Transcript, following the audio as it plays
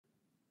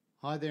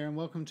Hi there and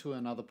welcome to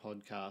another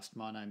podcast.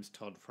 My name's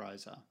Todd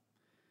Fraser.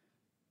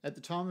 At the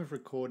time of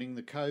recording,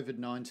 the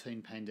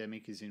COVID-19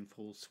 pandemic is in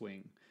full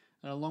swing,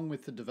 and along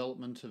with the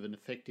development of an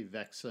effective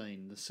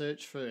vaccine, the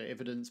search for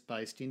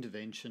evidence-based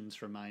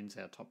interventions remains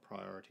our top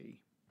priority.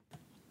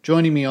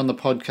 Joining me on the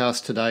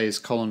podcast today is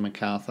Colin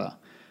MacArthur.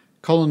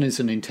 Colin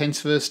is an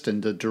intensivist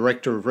and the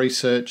Director of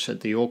Research at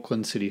the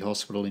Auckland City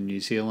Hospital in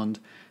New Zealand,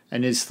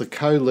 and is the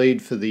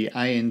co-lead for the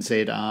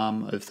ANZ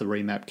arm of the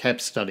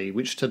REMAP-CAP study,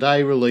 which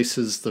today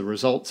releases the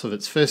results of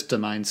its first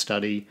domain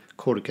study,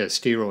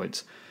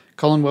 corticosteroids.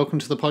 Colin, welcome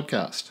to the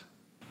podcast.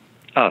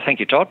 Thank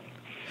you, Todd.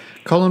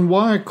 Colin,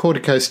 why are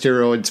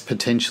corticosteroids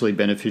potentially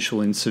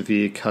beneficial in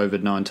severe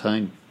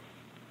COVID-19?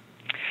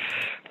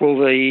 Well,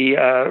 the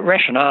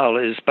rationale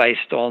is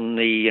based on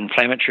the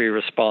inflammatory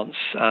response,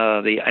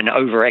 an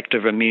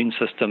overactive immune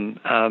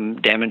system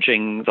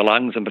damaging the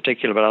lungs in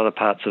particular, but other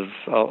parts of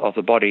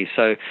the body.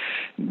 So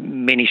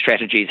many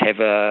strategies have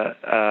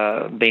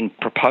been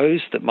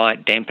proposed that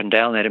might dampen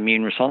down that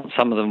immune response.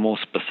 Some of them more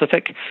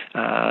specific.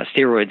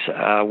 Steroids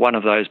are one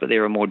of those, but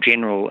they're a more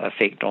general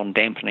effect on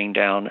dampening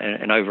down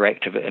an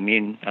overactive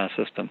immune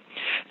system.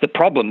 The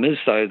problem is,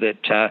 though,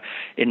 that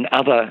in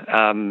other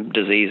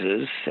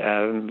diseases,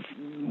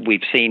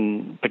 we've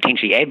seen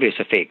potentially adverse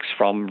effects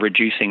from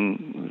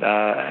reducing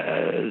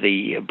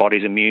the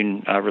body's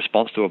immune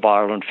response to a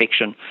viral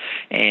infection,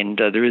 and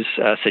there is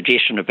a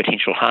suggestion of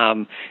potential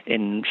harm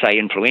in, say,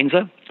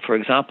 influenza, for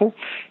example,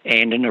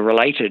 and in a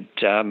related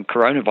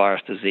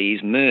coronavirus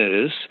disease,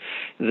 MERS,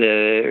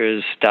 there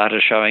is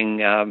data showing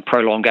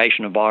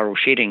prolongation of viral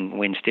shedding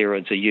when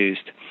steroids are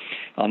used.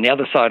 On the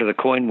other side of the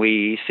coin,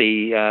 we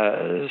see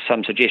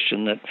some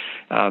suggestion that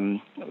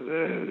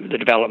the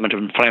development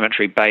of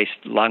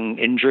inflammatory-based lung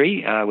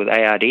injury with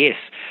ARDS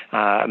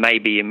may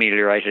be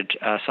ameliorated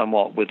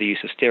somewhat with the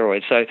use of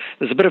steroids. So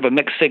there's a bit of a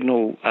mixed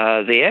signal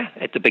there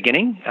at the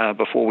beginning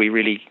before we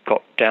really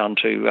got down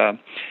to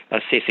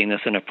assessing this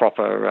in a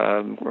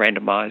proper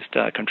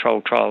randomized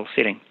controlled trial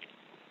setting.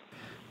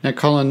 Now,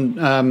 Colin,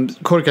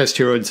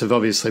 corticosteroids have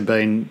obviously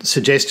been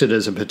suggested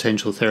as a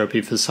potential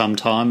therapy for some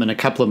time, and a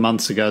couple of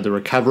months ago the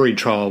recovery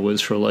trial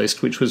was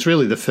released, which was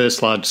really the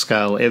first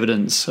large-scale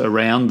evidence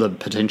around the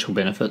potential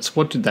benefits.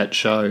 What did that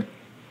show?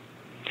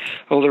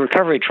 Well, the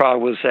recovery trial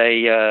was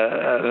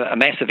a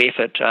massive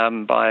effort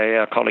by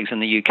our colleagues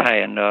in the UK,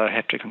 and I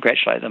have to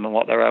congratulate them on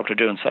what they were able to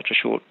do in such a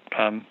short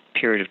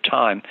period of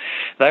time.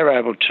 They were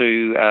able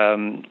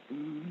to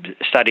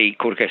study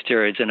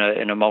corticosteroids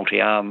in a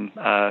multi-arm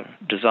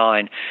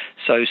design.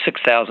 So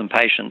 6,000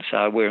 patients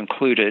were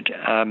included.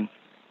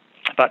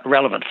 But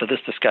relevant for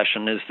this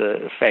discussion is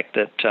the fact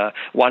that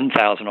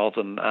 1,000 of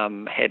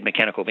them had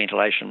mechanical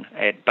ventilation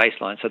at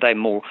baseline. So they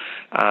more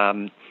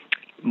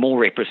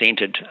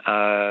represented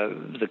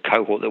the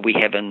cohort that we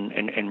have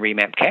in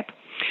REMAP-CAP.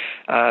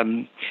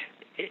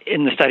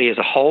 In the study as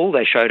a whole,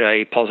 they showed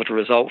a positive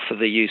result for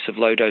the use of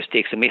low-dose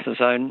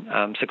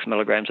dexamethasone, 6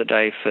 milligrams a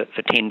day for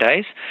 10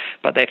 days,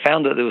 but they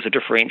found that there was a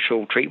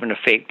differential treatment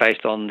effect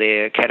based on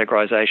their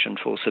categorization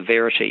for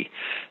severity.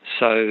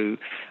 So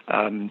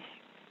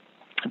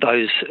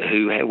those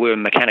who were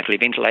mechanically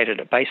ventilated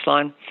at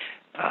baseline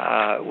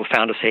were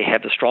found to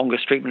have the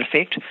strongest treatment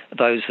effect.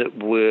 Those that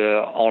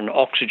were on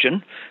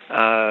oxygen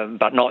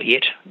but not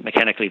yet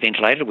mechanically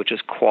ventilated, which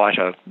is quite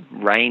a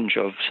range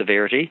of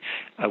severity,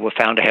 were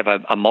found to have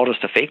a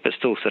modest effect but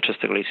still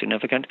statistically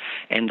significant.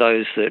 And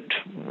those that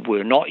were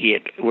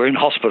in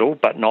hospital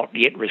but not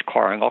yet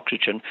requiring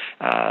oxygen,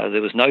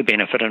 there was no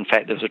benefit. In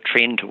fact, there was a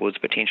trend towards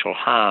potential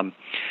harm.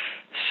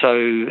 So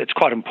it's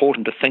quite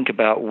important to think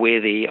about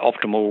where the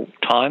optimal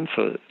time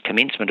for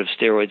commencement of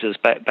steroids is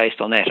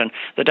based on that. And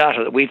the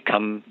data that we've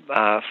come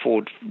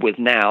forward with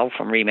now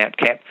from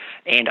REMAP-CAP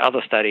and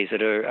other studies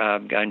that are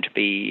going to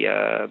be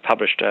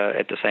published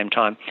at the same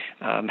time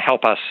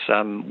help us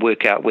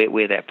work out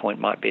where that point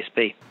might best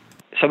be.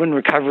 So in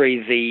recovery,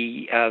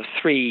 the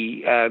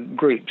three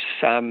groups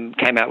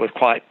came out with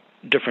quite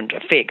different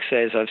effects,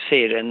 as I've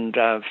said, and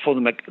for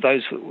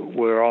those who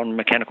were on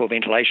mechanical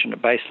ventilation at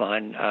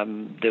baseline,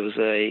 there was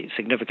a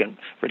significant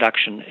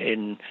reduction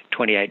in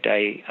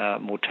 28-day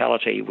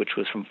mortality, which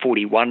was from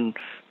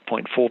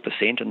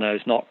 41.4%, and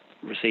those not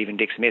receiving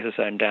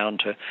dexamethasone down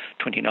to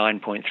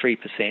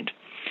 29.3%.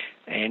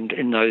 And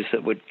in those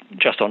that were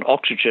just on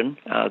oxygen,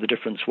 the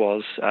difference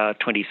was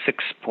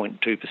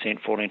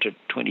 26.2% falling to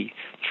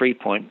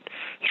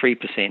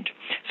 23.3%.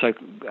 So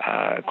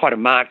quite a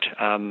marked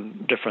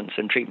difference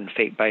in treatment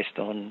effect based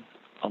on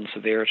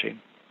severity.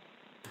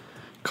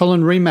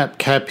 Colin,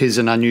 REMAP-CAP is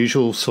an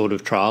unusual sort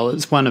of trial.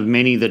 It's one of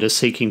many that are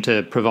seeking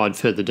to provide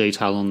further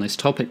detail on this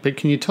topic, but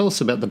can you tell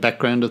us about the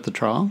background of the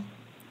trial?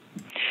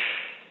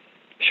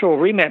 Sure.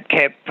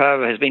 REMAP-CAP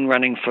has been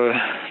running for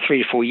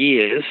 3 to 4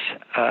 years.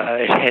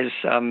 It has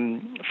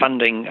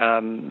funding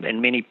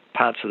in many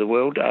parts of the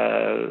world,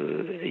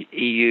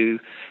 EU,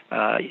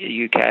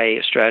 UK,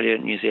 Australia,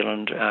 New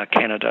Zealand,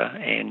 Canada,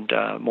 and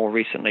more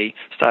recently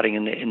starting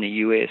in the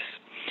US.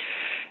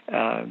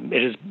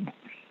 It is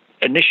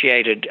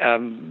initiated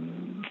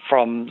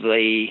from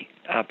the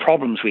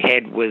problems we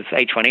had with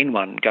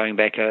H1N1 going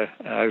back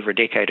over a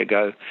decade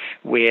ago,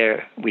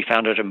 where we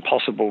found it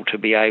impossible to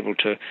be able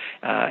to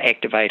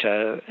activate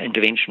an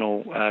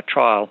interventional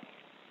trial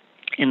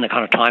in the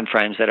kind of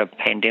timeframes that a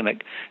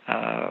pandemic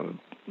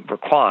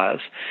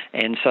requires.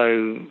 And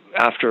so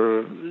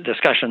after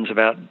discussions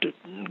about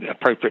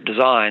appropriate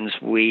designs,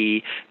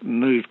 we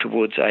moved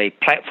towards a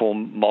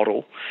platform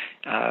model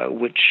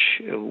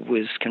which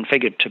was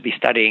configured to be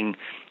studying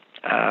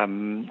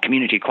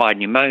community-acquired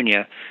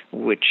pneumonia,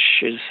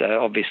 which is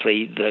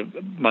obviously the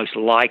most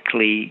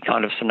likely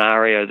kind of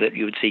scenario that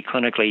you would see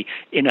clinically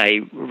in a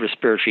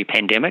respiratory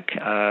pandemic,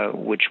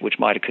 which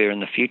might occur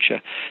in the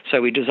future. So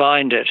we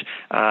designed it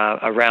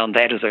around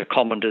that as a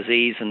common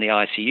disease in the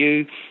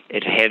ICU.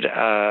 It had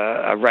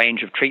a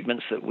range of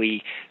treatments that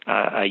we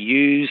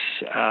use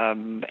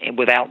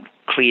without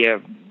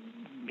clear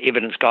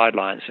evidence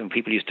guidelines, and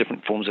people use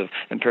different forms of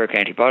empiric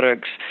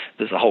antibiotics.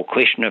 There's a whole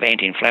question of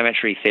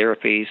anti-inflammatory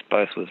therapies,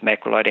 both with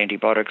macrolide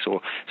antibiotics or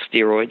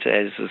steroids,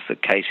 as is the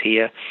case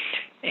here.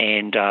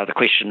 And the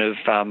question of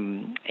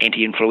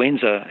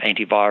anti-influenza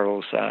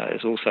antivirals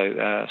is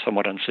also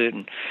somewhat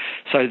uncertain.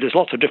 So there's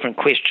lots of different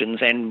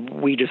questions, and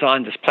we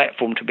designed this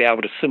platform to be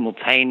able to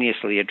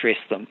simultaneously address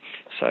them.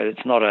 So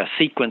it's not a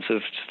sequence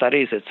of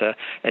studies, it's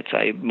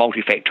a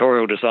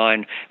multifactorial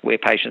design where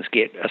patients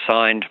get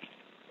assigned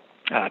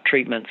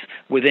treatments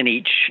within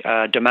each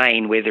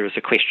domain where there is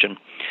a question.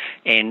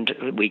 And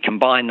we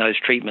combine those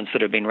treatments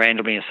that have been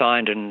randomly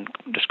assigned and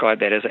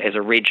describe that as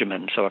a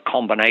regimen, so a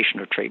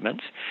combination of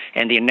treatments.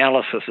 And the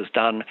analysis is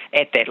done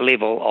at that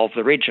level of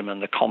the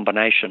regimen, the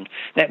combination.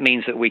 That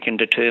means that we can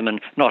determine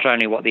not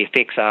only what the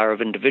effects are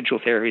of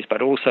individual therapies,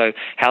 but also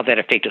how that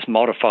effect is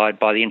modified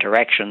by the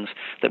interactions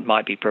that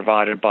might be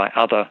provided by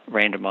other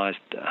randomized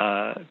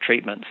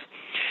treatments.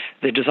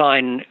 The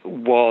design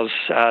was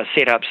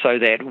set up so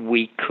that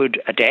we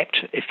could adapt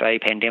if a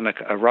pandemic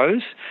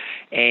arose,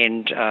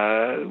 and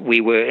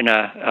we were in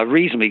a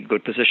reasonably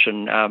good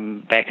position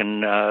back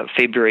in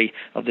February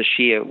of this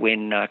year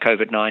when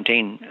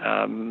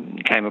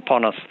COVID-19 came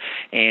upon us,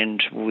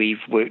 and we've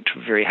worked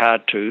very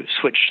hard to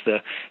switch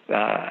the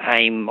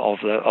aim of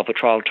the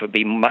trial to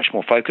be much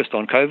more focused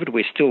on COVID.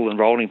 We're still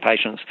enrolling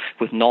patients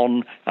with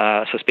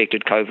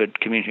non-suspected COVID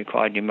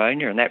community-acquired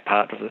pneumonia, and that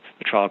part of the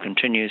trial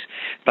continues,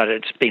 but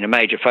it's been a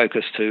major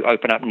focus to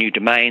open up new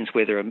domains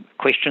where there are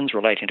questions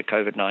relating to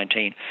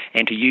COVID-19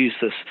 and to use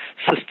this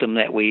system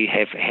that we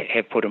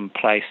have put in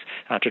place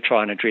to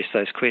try and address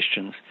those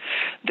questions.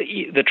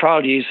 The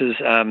trial uses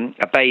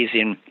a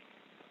Bayesian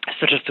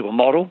statistical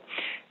model,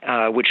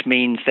 which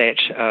means that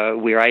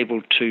we're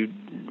able to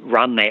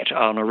run that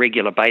on a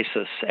regular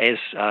basis as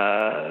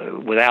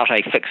without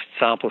a fixed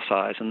sample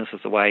size, and this is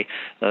the way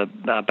the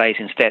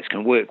Bayesian stats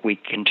can work. We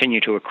continue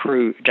to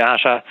accrue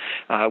data.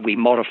 We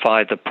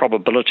modify the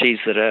probabilities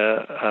that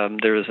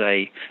there is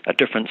a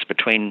difference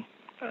between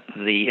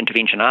the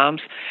intervention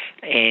arms,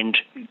 and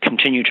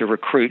continue to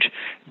recruit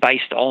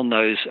based on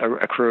those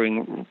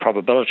accruing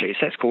probabilities.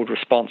 That's called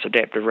response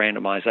adaptive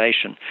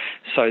randomization,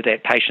 so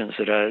that patients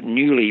that are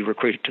newly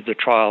recruited to the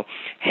trial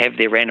have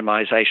their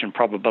randomization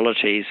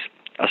probabilities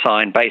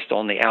assigned based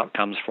on the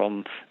outcomes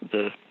from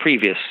the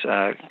previous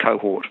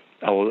cohort,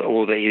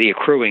 or the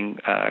accruing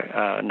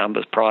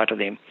numbers prior to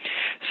them,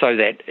 so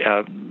that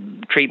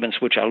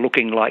treatments which are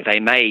looking like they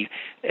may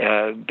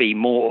be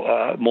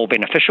more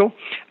beneficial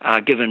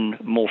are given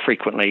more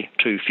frequently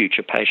to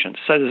future patients.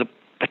 So there's a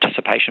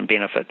participation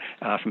benefit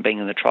from being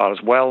in the trial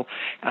as well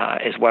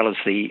as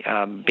the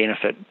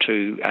benefit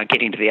to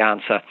getting to the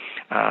answer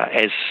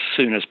as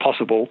soon as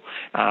possible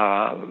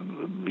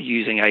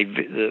using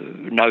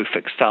the no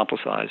fixed sample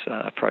size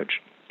approach.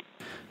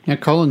 Now,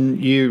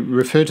 Colin, you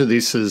refer to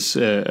this as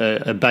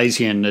a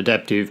Bayesian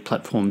adaptive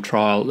platform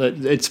trial.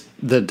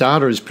 The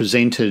data is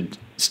presented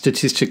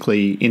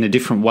statistically in a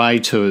different way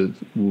to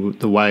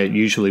the way it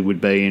usually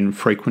would be in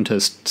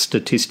frequentist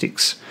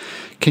statistics.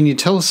 Can you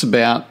tell us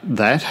about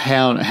that?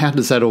 How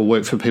does that all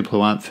work for people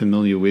who aren't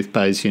familiar with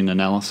Bayesian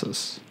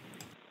analysis?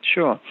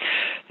 Sure.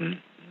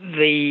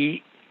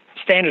 The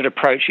standard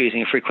approach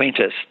using a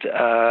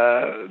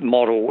frequentist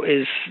model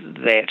is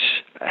that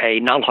a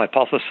null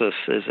hypothesis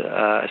is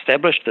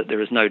established, that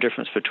there is no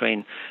difference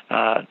between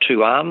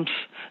two arms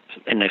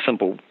in a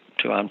simple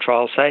two-arm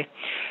trial, say.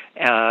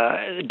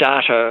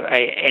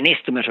 An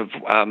estimate of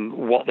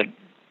what the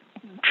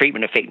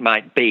treatment effect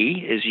might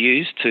be is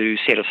used to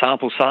set a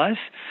sample size,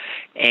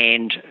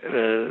 and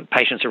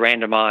patients are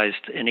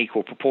randomized in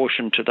equal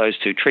proportion to those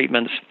two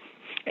treatments,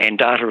 and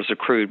data is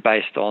accrued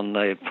based on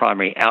the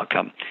primary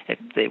outcome.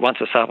 Once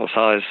a sample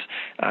size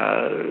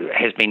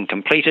has been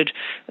completed,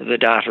 the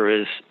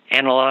data is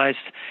analysed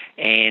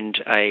and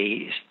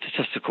a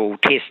statistical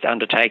test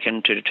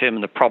undertaken to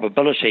determine the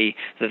probability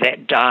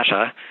that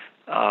data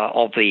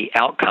of the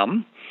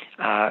outcome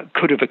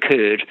could have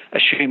occurred,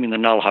 assuming the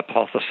null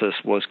hypothesis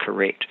was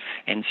correct.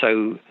 And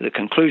so the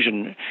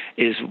conclusion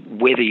is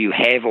whether you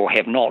have or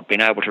have not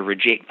been able to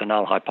reject the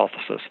null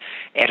hypothesis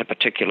at a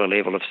particular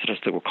level of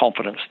statistical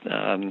confidence,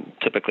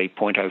 typically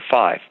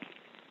 0.05.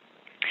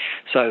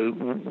 So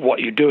what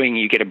you're doing,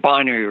 you get a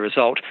binary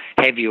result: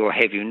 have you or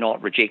have you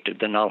not rejected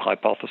the null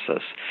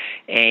hypothesis?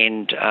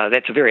 And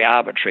that's a very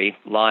arbitrary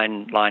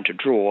line to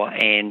draw,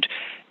 and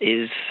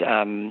is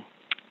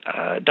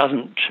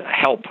doesn't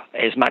help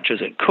as much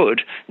as it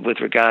could with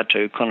regard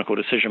to clinical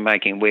decision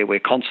making, where we're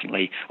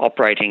constantly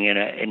operating in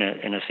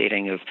a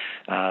setting of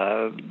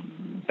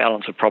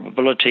balance of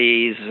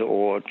probabilities,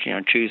 or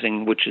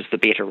choosing which is the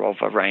better of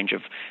a range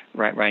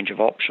of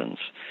options.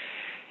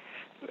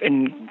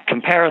 In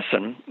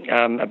comparison,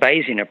 a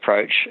Bayesian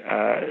approach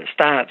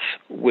starts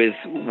with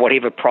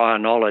whatever prior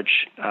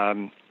knowledge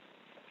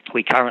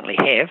we currently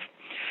have.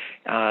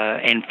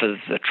 And for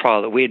the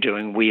trial that we're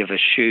doing, we have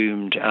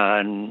assumed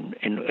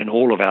in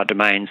all of our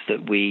domains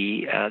that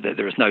that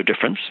there is no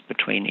difference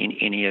between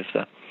any of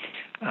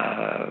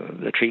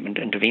the treatment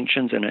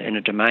interventions in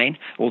a domain,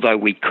 although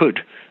we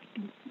could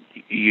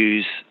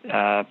use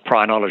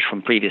prior knowledge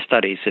from previous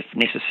studies if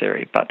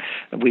necessary, but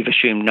we've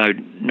assumed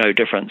no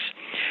difference.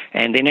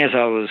 And then, as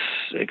I was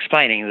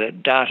explaining,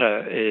 that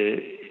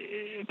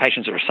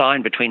patients are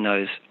assigned between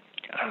those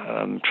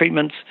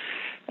treatments,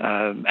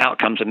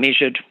 outcomes are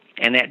measured,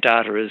 and that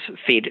data is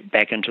fed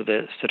back into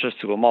the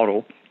statistical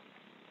model.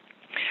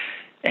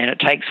 And it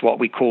takes what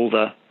we call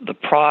the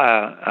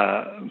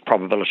prior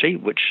probability,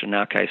 which in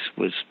our case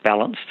was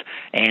balanced,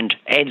 and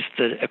adds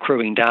the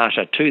accruing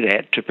data to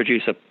that to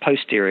produce a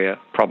posterior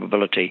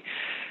probability,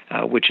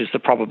 which is the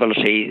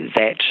probability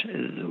that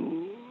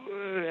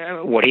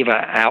whatever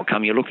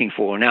outcome you're looking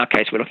for, in our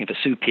case we're looking for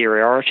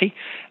superiority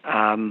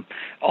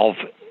of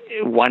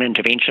one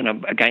intervention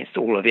against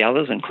all of the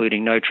others,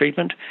 including no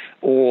treatment,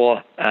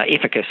 or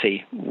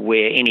efficacy,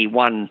 where any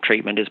one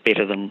treatment is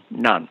better than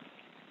none.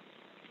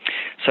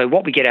 So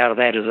what we get out of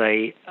that is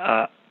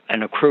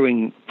an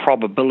accruing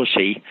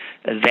probability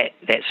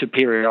that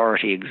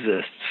superiority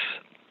exists.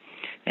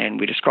 And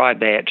we describe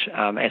that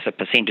as a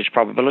percentage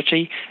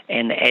probability,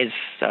 and as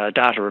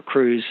data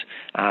accrues,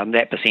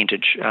 that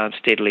percentage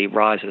steadily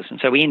rises. And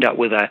so we end up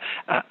with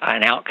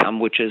an outcome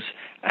which is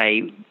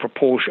a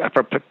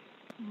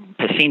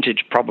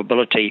percentage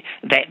probability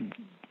that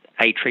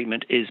a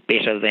treatment is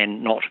better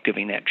than not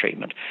giving that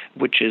treatment,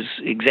 which is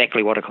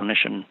exactly what a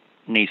clinician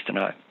needs to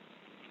know.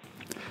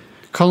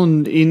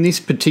 Colin, in this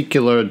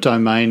particular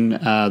domain,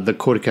 the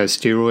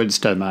corticosteroids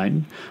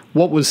domain,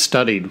 what was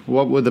studied?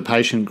 What were the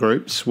patient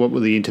groups? What were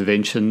the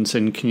interventions?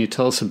 And can you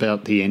tell us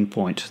about the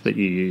endpoint that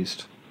you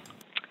used?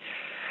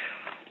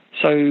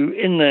 So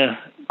in the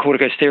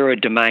corticosteroid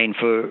domain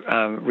for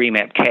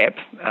REMAP-CAP,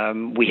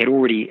 we had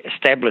already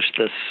established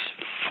this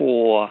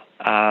for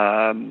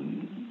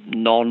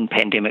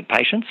non-pandemic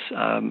patients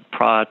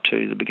prior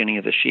to the beginning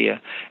of this year,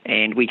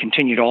 and we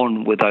continued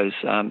on with those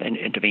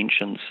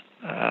interventions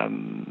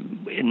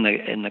in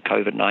the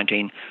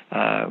COVID-19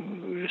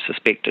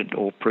 suspected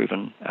or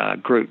proven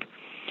group.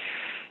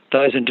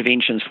 Those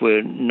interventions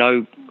were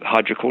no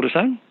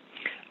hydrocortisone,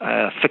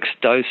 fixed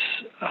dose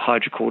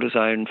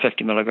hydrocortisone,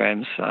 50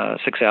 milligrams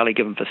 6-hourly,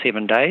 given for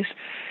 7 days,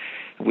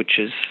 which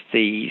is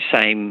the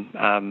same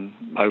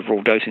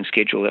overall dosing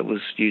schedule that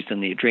was used in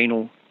the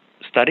adrenal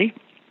study.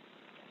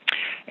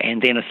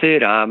 And then a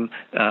third arm,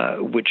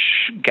 which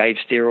gave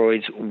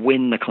steroids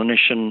when the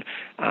clinician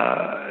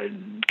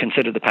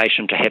considered the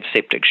patient to have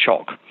septic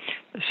shock.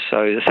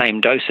 So the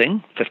same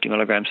dosing, 50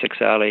 milligrams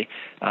 6-hourly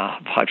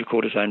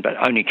hydrocortisone, but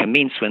only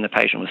commenced when the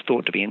patient was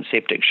thought to be in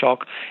septic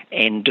shock,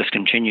 and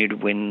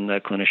discontinued when the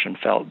clinician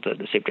felt that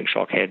the septic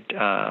shock had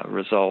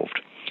resolved.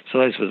 So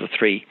those were the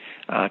three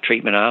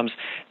treatment arms.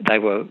 They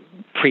were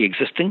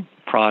pre-existing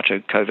prior to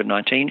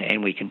COVID-19,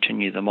 and we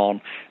continued them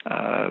on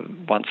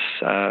once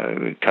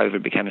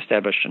COVID became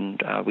established,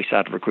 and we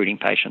started recruiting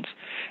patients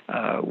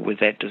with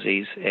that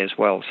disease as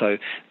well. So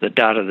the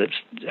data that's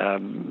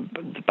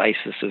the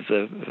basis of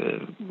the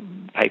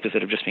papers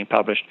that have just been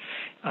published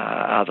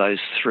are those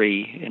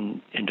three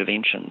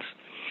interventions.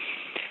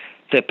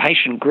 The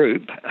patient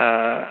group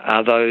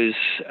are those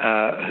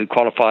who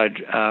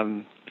qualified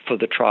for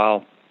the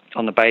trial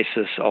on the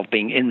basis of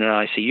being in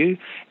an ICU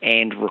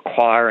and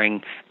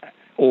requiring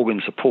organ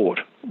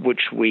support,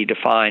 which we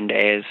defined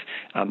as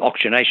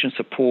oxygenation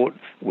support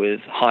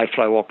with high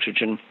flow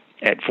oxygen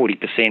at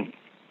 40%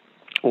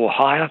 or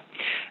higher,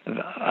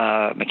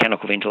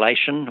 mechanical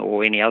ventilation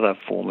or any other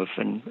form of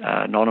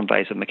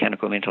non-invasive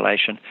mechanical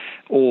ventilation,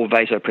 or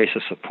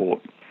vasopressor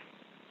support.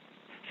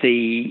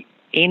 The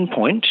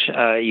endpoint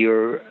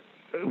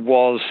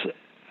was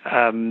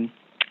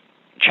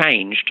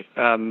changed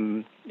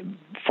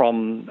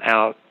from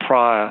our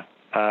prior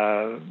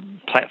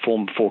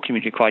platform for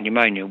community-acquired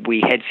pneumonia.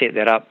 We had set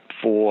that up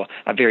for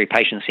a very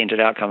patient-centered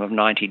outcome of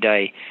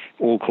 90-day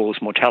all-cause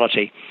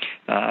mortality.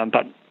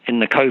 But in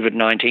the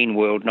COVID-19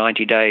 world,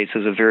 90 days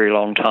is a very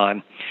long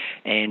time,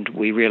 and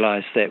we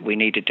realized that we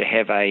needed to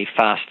have a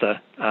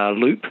faster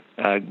loop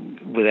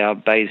with our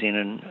Bayesian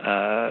and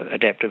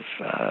adaptive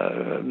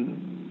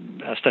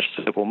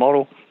statistical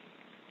model.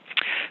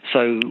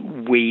 So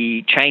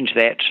we changed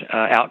that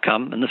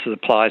outcome, and this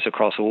applies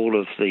across all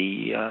of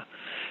the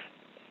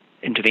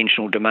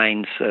interventional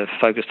domains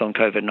focused on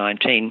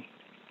COVID-19,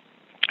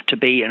 to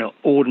be an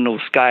ordinal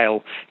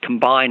scale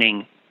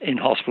combining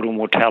in-hospital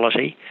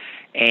mortality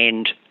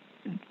and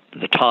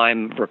the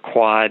time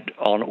required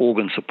on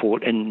organ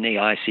support in the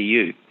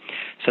ICU.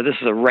 So this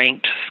is a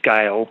ranked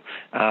scale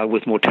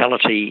with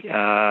mortality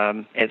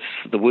as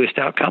the worst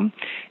outcome,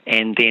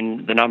 and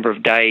then the number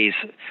of days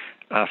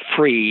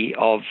free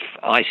of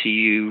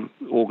ICU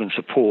organ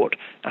support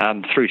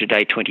through to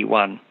day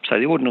 21. So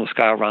the ordinal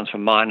scale runs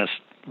from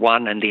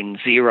 -1 and then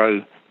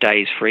 0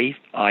 days free,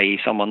 i.e.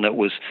 someone that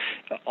was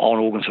on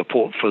organ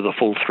support for the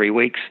full 3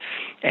 weeks,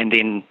 and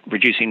then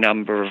reducing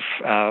number of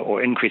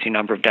or increasing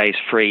number of days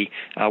free,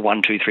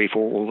 1, 2, 3,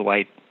 4, all the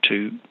way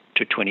to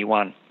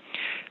 21.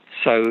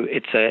 So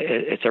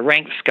it's a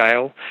ranked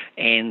scale,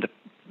 and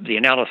the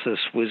analysis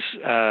was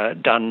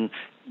done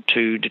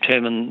to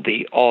determine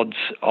the odds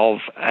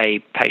of a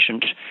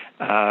patient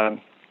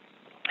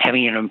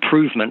having an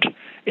improvement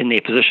in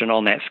their position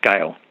on that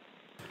scale.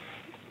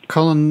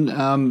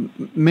 Colin,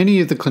 many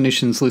of the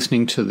clinicians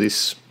listening to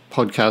this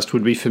podcast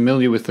would be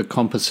familiar with the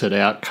composite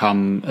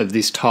outcome of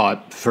this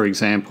type, for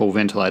example,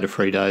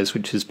 ventilator-free days,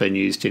 which has been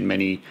used in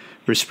many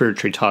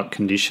respiratory type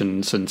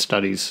conditions and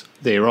studies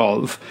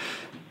thereof.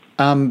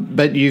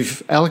 But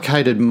you've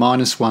allocated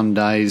 -1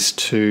 days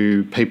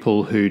to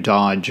people who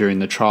died during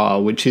the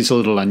trial, which is a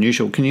little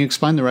unusual. Can you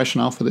explain the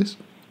rationale for this?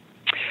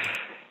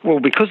 Well,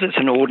 because it's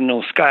an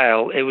ordinal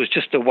scale, it was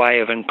just a way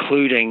of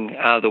including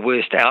the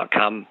worst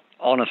outcome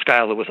on a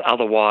scale that was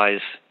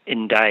otherwise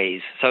in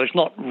days. So it's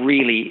not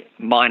really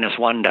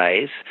 -1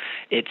 days.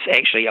 It's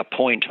actually a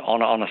point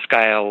on a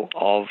scale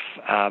of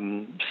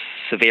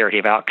severity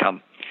of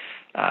outcome.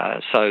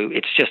 So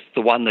it's just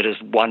the one that is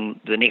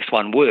the next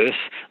one worse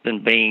than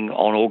being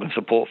on organ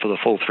support for the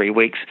full 3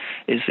 weeks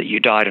is that you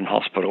died in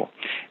hospital.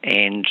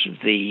 And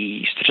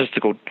the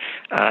statistical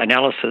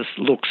analysis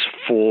looks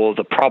for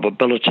the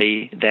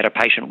probability that a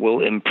patient will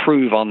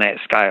improve on that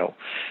scale.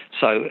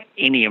 So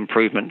any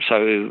improvement,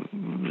 so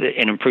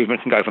an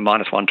improvement can go from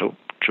 -1 to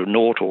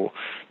 0 or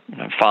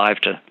 5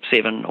 to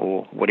 7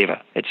 or whatever.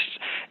 It's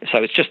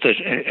just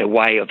a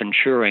way of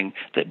ensuring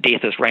that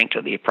death is ranked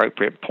at the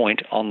appropriate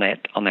point on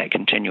that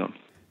continuum.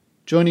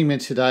 Joining me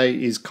today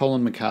is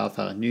Colin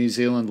MacArthur, New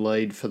Zealand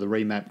lead for the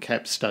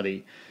REMAP-CAP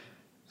study.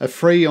 A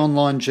free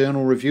online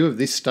journal review of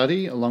this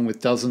study, along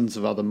with dozens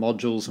of other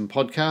modules and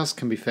podcasts,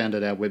 can be found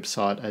at our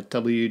website at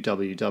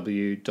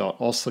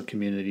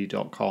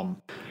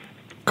www.oslercommunity.com.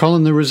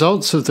 Colin, the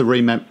results of the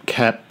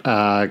REMAP-CAP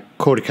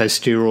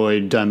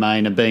corticosteroid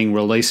domain are being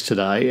released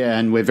today,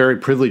 and we're very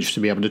privileged to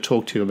be able to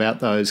talk to you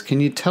about those.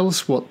 Can you tell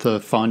us what the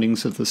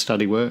findings of the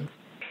study were?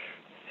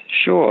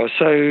 Sure.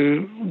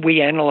 So we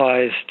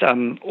analysed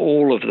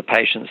all of the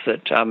patients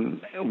that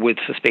with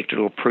suspected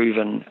or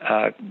proven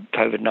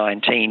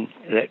COVID-19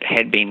 that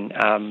had been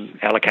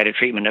allocated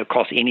treatment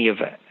across any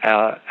of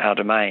our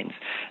domains.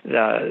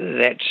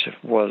 That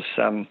was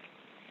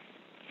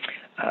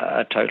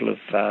a total of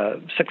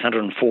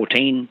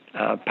 614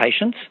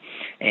 patients,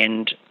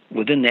 and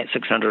within that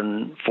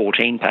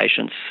 614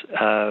 patients,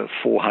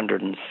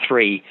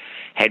 403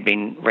 had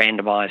been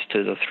randomised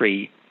to the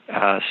 3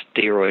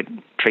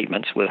 steroid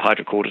treatments with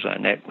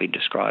hydrocortisone that we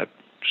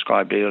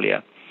described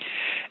earlier.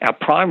 Our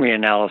primary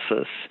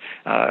analysis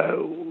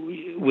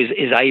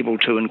is able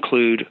to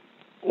include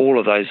all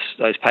of those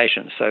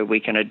patients, so we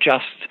can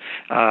adjust,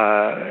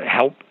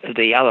 help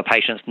the other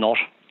patients not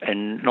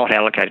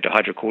allocated to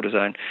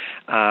hydrocortisone,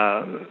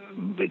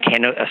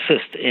 can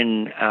assist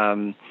in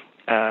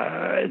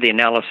the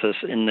analysis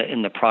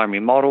in the primary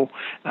model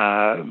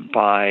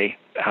by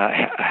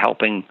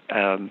helping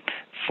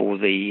for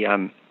the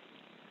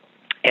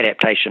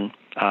adaptation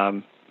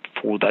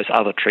for those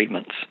other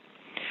treatments.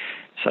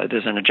 So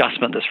there's an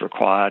adjustment that's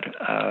required,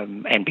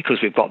 and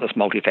because we've got this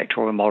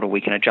multifactorial model,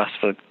 we can adjust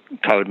for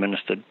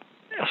co-administered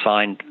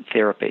assigned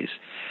therapies.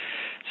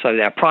 So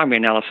our primary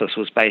analysis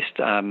was based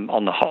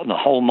on the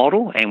whole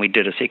model, and we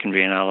did a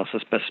secondary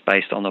analysis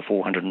based on the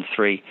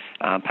 403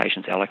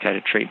 patients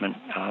allocated treatment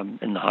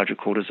in the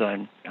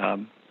hydrocortisone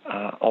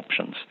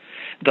options.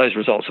 Those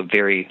results are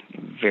very,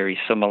 very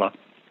similar,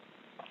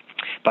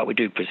 but we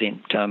do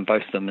present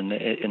both of them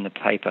in the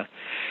paper.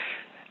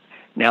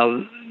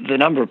 Now, the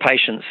number of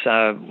patients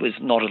was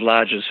not as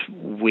large as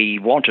we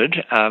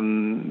wanted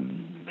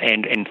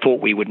and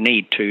thought we would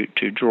need to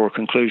draw a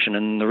conclusion.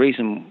 And the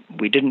reason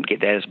we didn't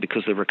get that is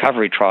because the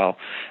recovery trial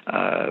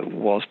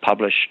was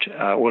published,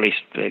 or at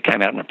least it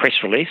came out in a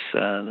press release,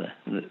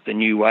 the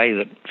new way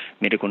that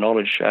medical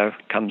knowledge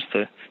comes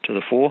to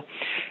the fore,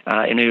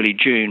 in early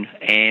June.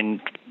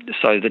 And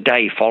so the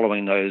day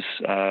following those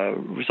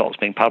results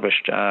being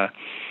published,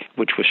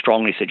 which were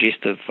strongly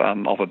suggestive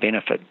of a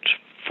benefit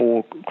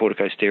for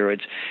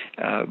corticosteroids,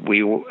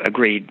 we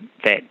agreed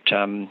that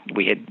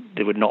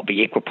there would not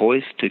be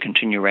equipoise to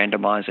continue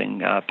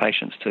randomising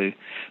patients to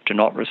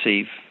not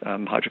receive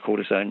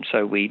hydrocortisone.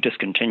 So we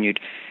discontinued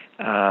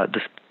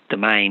this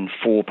domain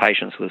for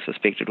patients with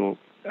suspected or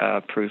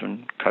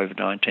proven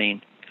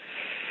COVID-19.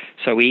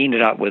 So we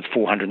ended up with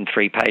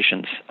 403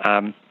 patients.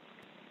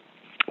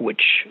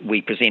 which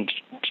we present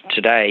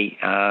today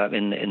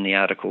in the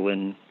article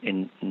in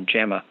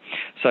JAMA.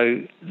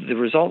 So the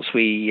results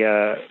we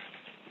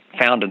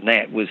found in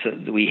that was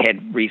that we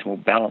had reasonable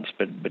balance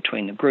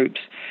between the groups,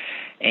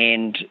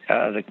 and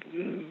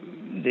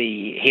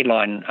the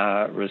headline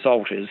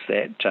result is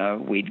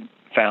that we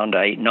found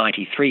a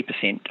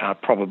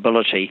 93%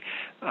 probability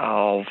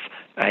of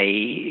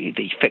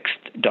the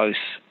fixed dose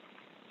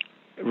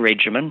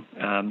regimen,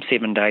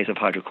 7 days of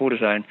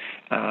hydrocortisone,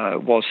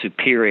 was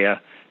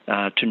superior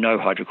to no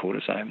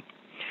hydrocortisone.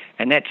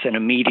 And that's an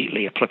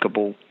immediately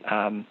applicable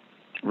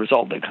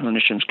result that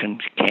clinicians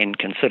can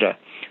consider.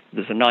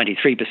 There's a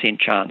 93%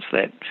 chance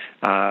that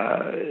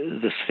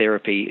this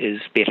therapy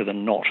is better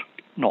than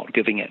not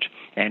giving it.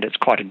 And it's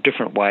quite a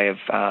different way of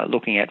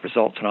looking at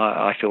results, and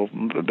I feel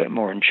a bit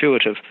more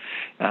intuitive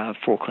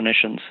for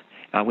clinicians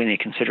when they're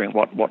considering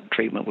what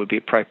treatment would be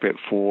appropriate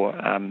for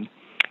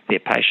their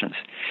patients.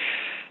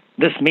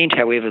 This meant,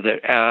 however,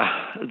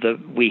 that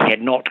we had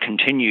not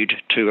continued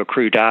to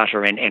accrue data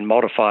and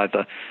modify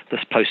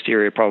this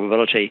posterior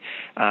probability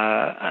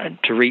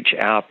to reach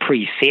our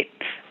preset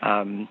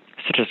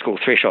statistical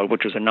threshold,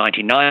 which was a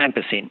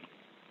 99%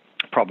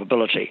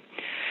 probability.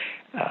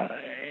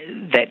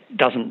 That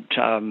doesn't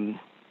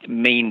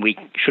mean we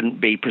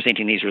shouldn't be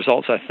presenting these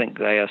results. I think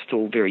they are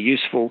still very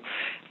useful,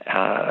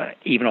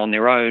 even on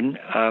their own,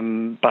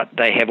 but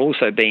they have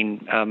also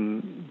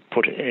been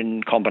put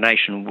in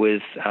combination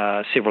with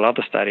several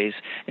other studies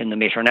in the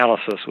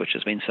meta-analysis, which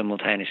has been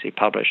simultaneously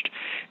published,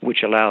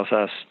 which allows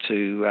us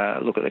to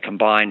look at the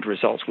combined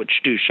results,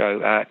 which do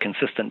show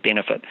consistent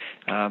benefit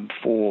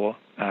for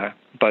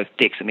both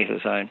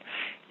dexamethasone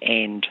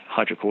and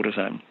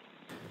hydrocortisone.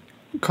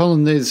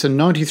 Colin, there's a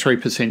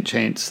 93%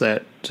 chance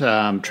that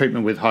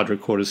treatment with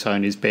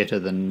hydrocortisone is better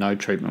than no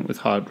treatment with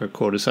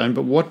hydrocortisone,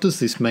 but what does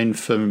this mean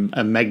from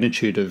a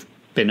magnitude of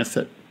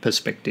benefit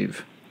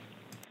perspective?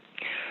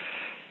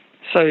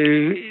 So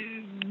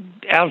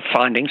our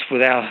findings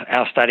with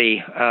our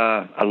study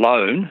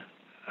alone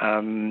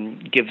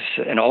gives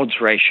an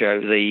odds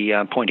ratio.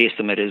 The point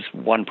estimate is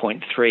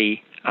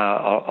 1.3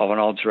 of an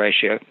odds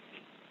ratio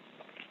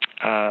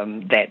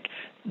that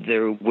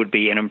there would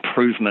be an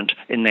improvement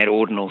in that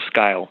ordinal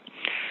scale.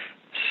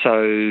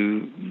 So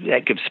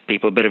that gives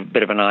people a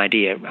bit of an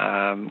idea,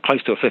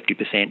 close to a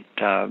 50%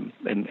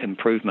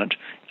 improvement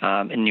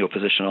in your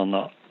position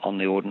on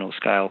the ordinal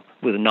scale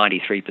with a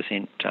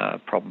 93%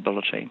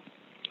 probability.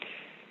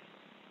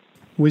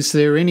 Was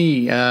there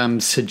any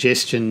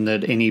suggestion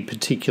that any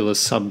particular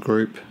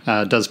subgroup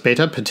does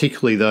better,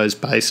 particularly those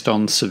based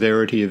on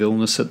severity of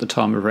illness at the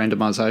time of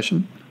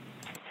randomisation?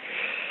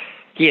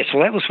 Yes,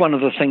 well, that was one of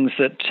the things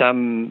that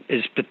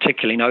is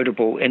particularly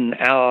notable in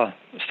our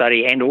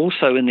study and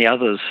also in the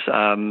others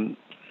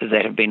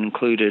that have been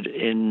included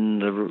in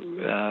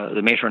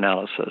the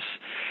meta-analysis.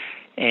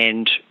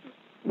 And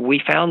we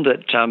found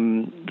that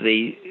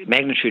the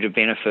magnitude of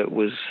benefit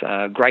was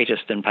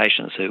greatest in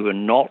patients who were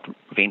not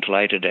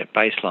ventilated at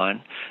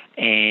baseline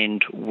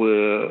and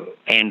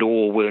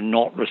or were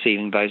not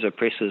receiving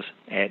vasopressors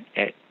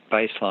at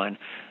baseline.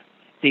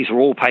 These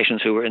were all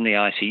patients who were in the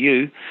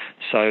ICU,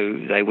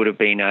 so they would have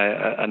been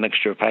a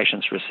mixture of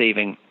patients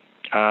receiving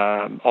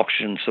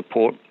oxygen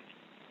support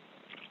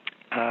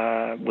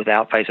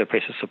without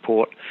vasopressor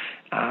support,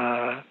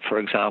 for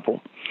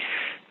example.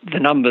 The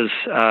numbers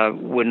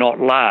were not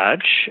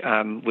large,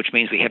 which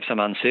means we have some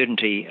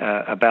uncertainty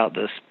about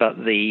this, but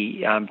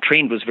the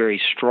trend was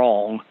very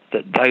strong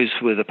that those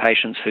were the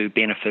patients who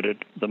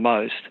benefited the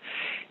most.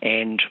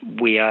 And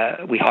we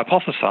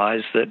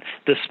hypothesize that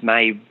this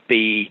may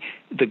be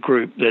the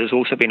group that has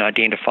also been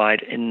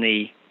identified in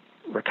the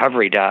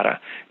recovery data,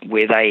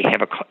 where they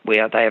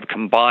have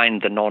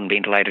combined the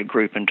non-ventilated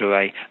group into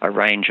a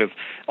range of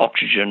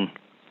oxygen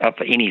of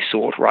any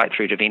sort, right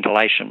through to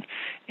ventilation.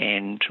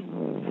 And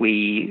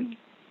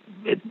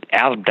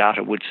our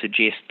data would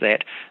suggest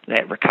that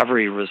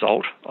recovery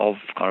result of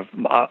kind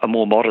of a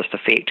more modest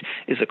effect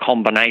is a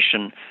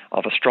combination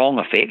of a strong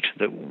effect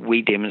that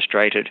we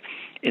demonstrated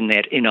in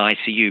that in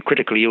ICU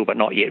critically ill but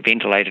not yet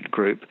ventilated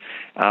group,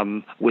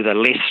 with a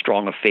less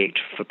strong effect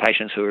for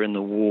patients who are in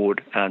the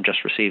ward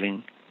just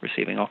receiving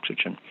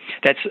oxygen.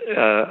 That's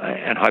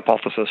an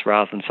hypothesis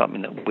rather than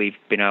something that we've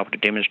been able to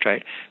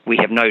demonstrate. We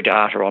have no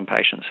data on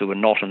patients who are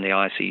not in the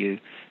ICU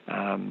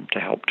to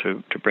help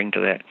to bring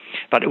to that.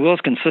 But it was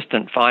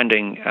consistent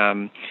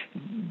finding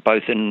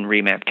both in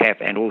REMAP-CAP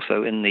and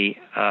also in the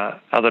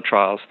other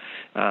trials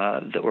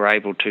that were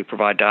able to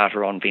provide data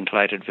on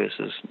ventilated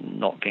versus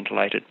not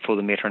ventilated for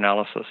the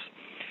meta-analysis.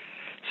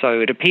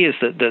 So it appears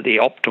that the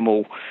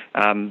optimal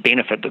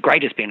benefit, the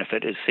greatest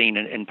benefit, is seen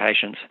in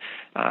patients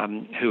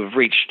who have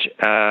reached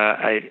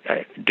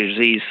a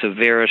disease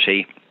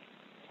severity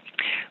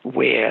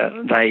where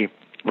they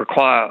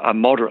require a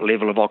moderate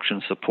level of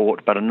oxygen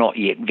support but are not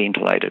yet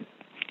ventilated.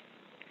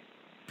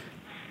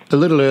 A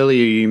little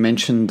earlier you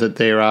mentioned that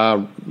there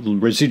are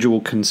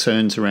residual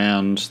concerns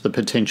around the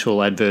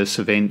potential adverse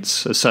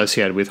events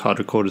associated with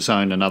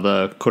hydrocortisone and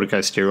other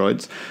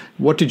corticosteroids.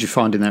 What did you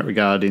find in that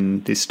regard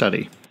in this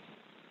study?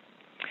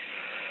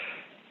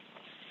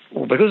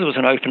 Well, because it was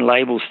an open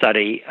label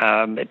study,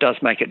 it does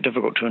make it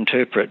difficult to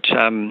interpret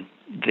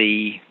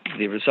the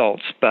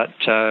results, but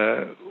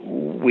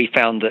we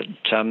found that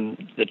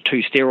the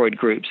two steroid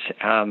groups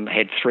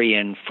had 3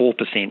 and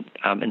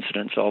 4%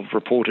 incidence of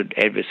reported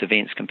adverse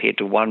events compared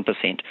to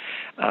 1%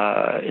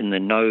 in the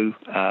no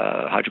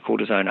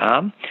hydrocortisone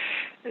arm.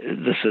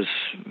 This is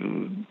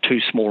too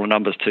small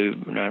numbers to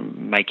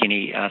make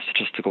any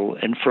statistical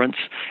inference,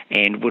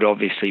 and would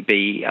obviously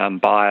be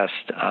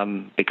biased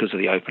because of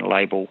the open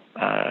label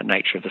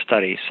nature of the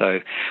study. So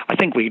I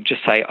think we could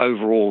just say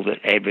overall that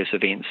adverse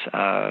events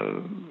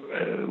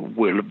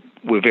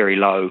were very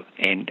low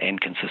and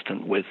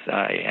consistent with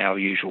our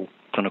usual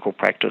clinical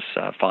practice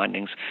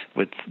findings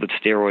with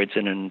steroids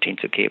in an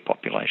intensive care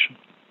population.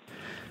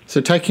 So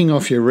taking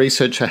off your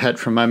researcher hat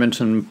for a moment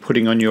and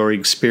putting on your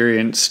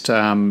experienced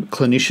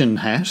clinician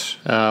hat,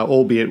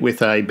 albeit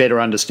with a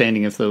better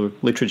understanding of the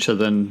literature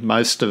than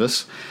most of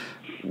us,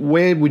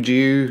 where would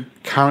you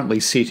currently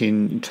sit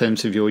in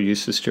terms of your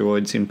use of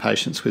steroids in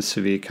patients with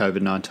severe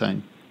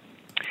COVID-19?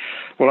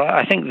 Well,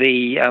 I think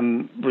the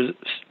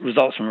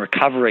results from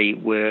recovery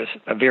were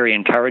very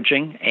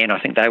encouraging, and I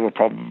think they were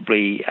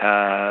probably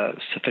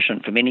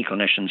sufficient for many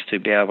clinicians to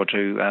be able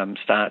to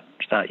start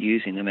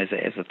using them as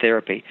a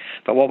therapy.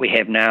 But what we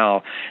have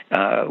now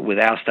with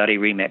our study,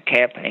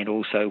 REMAP-CAP, and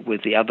also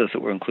with the others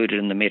that were included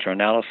in the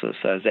meta-analysis,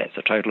 so that's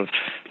a total of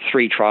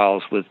 3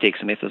 trials with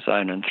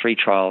dexamethasone and 3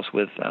 trials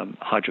with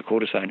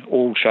hydrocortisone,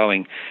 all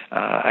showing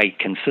a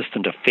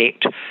consistent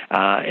effect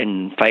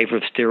in favour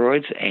of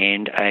steroids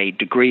and a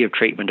degree of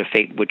treatment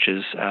effect which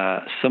is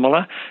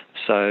similar.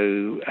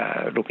 So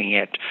looking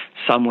at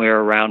somewhere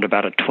around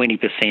about a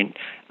 20%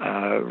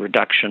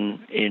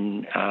 reduction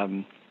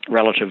in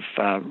relative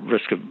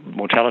risk of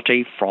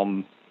mortality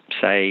from,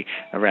 say,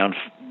 around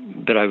a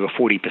bit over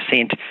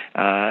 40%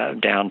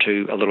 down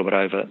to a little bit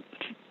over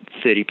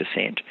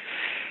 30%.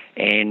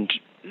 And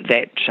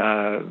that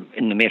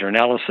in the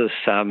meta-analysis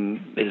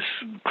is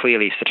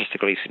clearly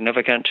statistically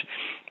significant,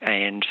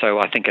 and so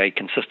I think a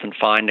consistent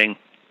finding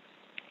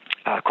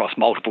across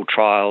multiple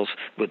trials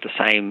with the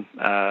same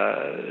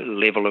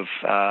level of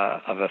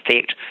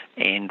effect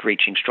and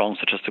reaching strong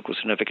statistical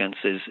significance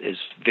is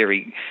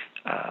very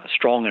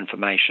strong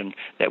information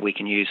that we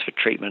can use for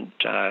treatment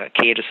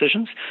care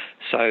decisions.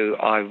 So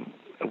I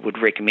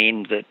would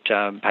recommend that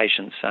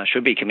patients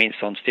should be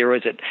commenced on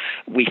steroids.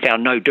 We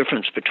found no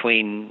difference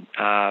between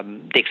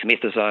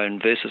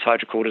dexamethasone versus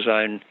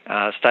hydrocortisone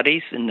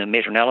studies in the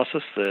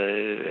meta-analysis.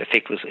 The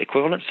effect was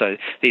equivalent, so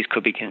these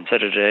could be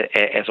considered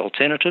as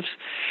alternatives.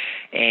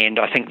 And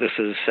I think this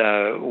is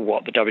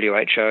what the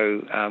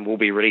WHO will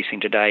be releasing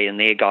today in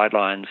their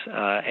guidelines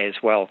as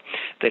well.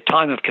 The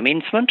time of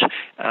commencement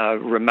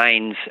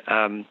remains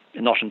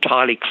not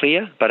entirely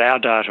clear, but our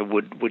data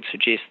would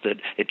suggest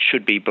that it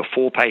should be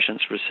before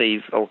patients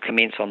receive or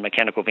commence on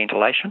mechanical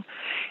ventilation,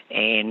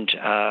 and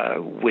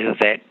whether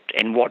that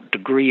and what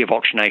degree of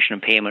oxygenation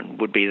impairment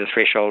would be the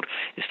threshold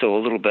is still a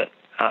little bit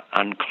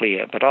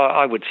unclear. But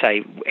I would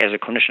say, as a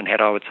clinician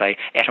hat, I would say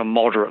at a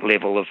moderate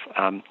level of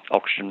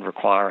oxygen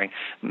requiring,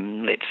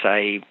 let's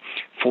say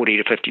 40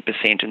 to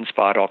 50%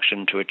 inspired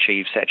oxygen to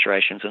achieve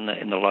saturations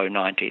in the low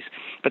 90s.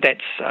 But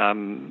that's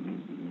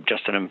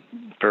just an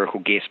empirical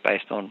guess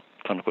based on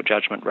clinical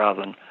judgment rather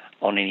than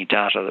on any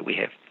data that we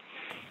have.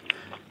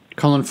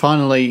 Colin,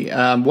 finally,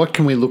 what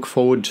can we look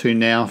forward to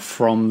now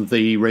from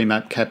the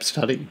REMAP-CAP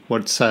study?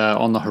 What's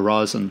on the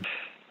horizon?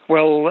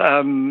 Well,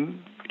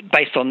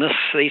 based on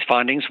these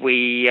findings,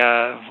 we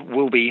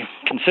will be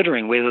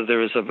considering whether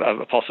there is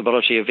a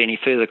possibility of any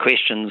further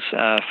questions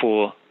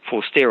for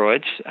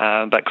steroids,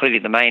 but clearly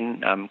the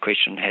main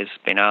question has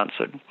been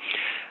answered.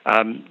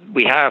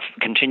 We are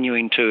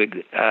continuing to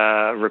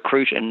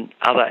recruit in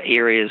other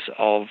areas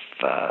of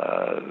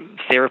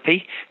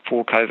therapy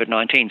for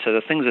COVID-19. So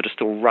the things that are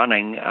still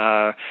running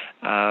are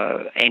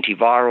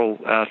antiviral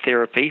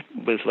therapy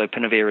with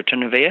lopinavir,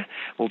 ritonavir,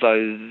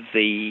 although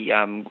the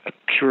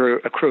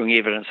accruing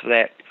evidence of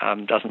that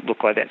doesn't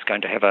look like that's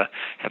going to have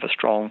a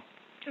strong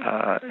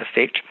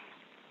effect.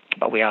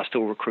 But we are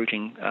still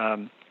recruiting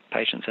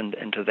patients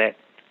into that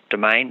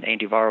domain,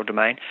 antiviral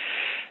domain.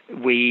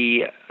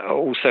 We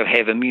also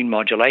have immune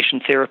modulation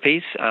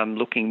therapies,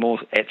 looking more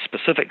at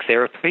specific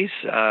therapies,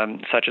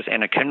 such as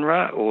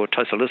anakinra or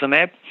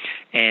tocilizumab,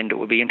 and it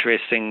would be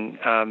interesting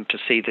to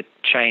see the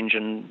change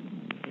in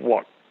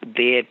what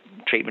their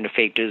treatment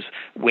effect is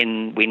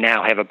when we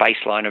now have a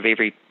baseline of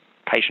every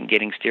patient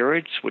getting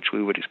steroids, which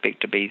we would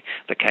expect to be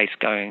the case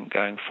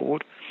going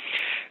forward.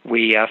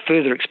 We are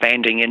further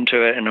expanding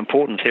into an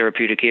important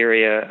therapeutic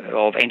area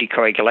of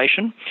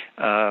anticoagulation.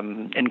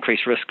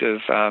 Increased risk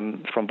of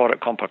thrombotic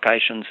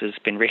complications has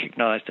been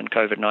recognised in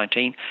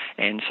COVID-19,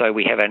 and so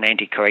we have an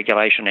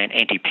anticoagulation and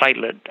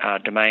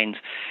antiplatelet domains.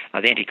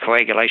 The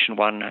anticoagulation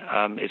one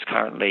is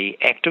currently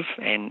active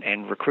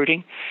and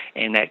recruiting,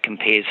 and that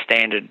compares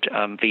standard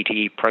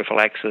VTE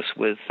prophylaxis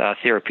with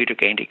therapeutic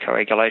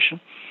anticoagulation.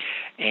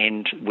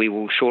 And we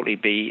will shortly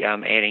be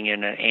adding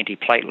in an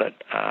antiplatelet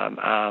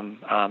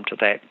arm to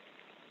that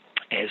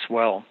as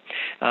well.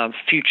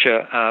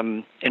 Future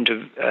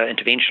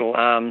interventional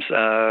arms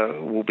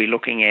will be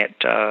looking at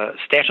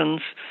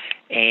statins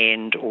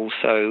and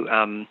also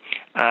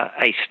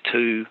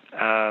ACE2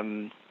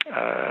 and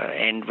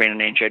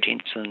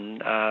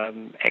renin-angiotensin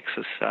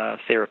axis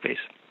therapies.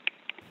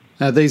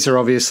 These are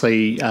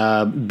obviously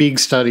big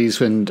studies,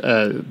 and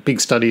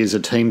big study is a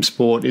team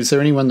sport. Is there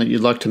anyone that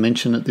you'd like to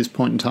mention at this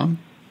point in time?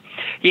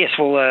 Yes,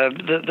 well,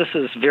 this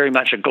is very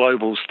much a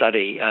global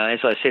study. As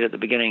I said at the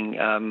beginning,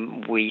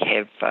 we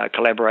have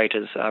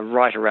collaborators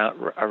right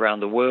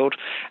around the world.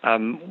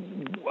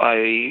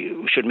 I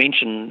should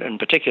mention in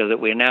particular that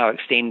we're now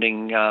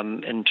extending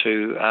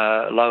into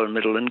low and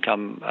middle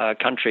income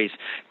countries.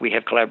 We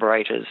have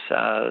collaborators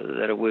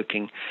that are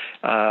working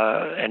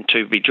and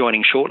to be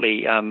joining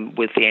shortly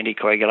with the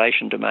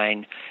anticoagulation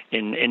domain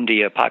in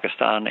India,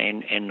 Pakistan,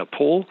 and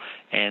Nepal.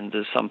 And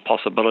there's some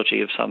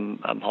possibility of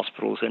some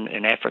hospitals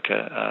in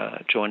Africa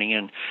joining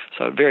in.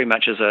 So it very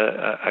much is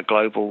a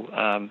global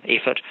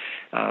effort.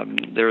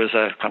 There is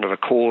a kind of a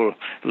core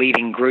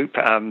leading group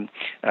in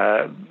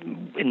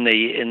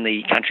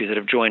the countries that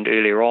have joined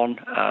earlier on,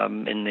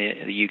 in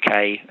the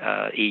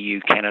UK, EU,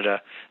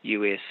 Canada,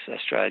 US,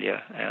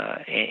 Australia,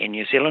 and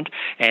New Zealand.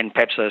 And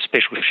perhaps a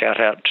special shout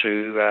out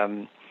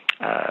to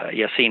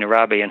Yassin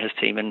Arabi and his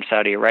team in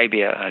Saudi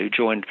Arabia, who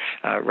joined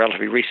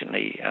relatively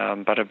recently,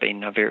 but have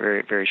been very,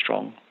 very, very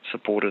strong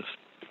supporters.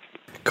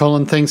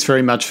 Colin, thanks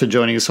very much for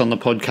joining us on the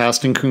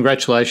podcast, and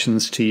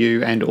congratulations to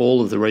you and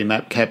all of the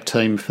REMAP-CAP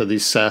team for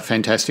this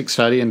fantastic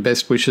study, and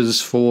best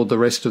wishes for the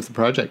rest of the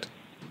project.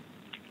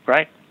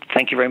 Great.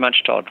 Thank you very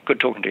much, Todd.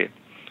 Good talking to you.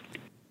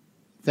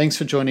 Thanks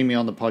for joining me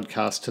on the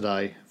podcast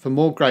today. For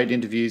more great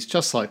interviews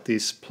just like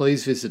this,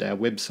 please visit our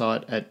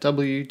website at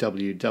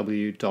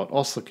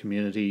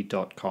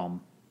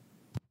www.oslercommunity.com.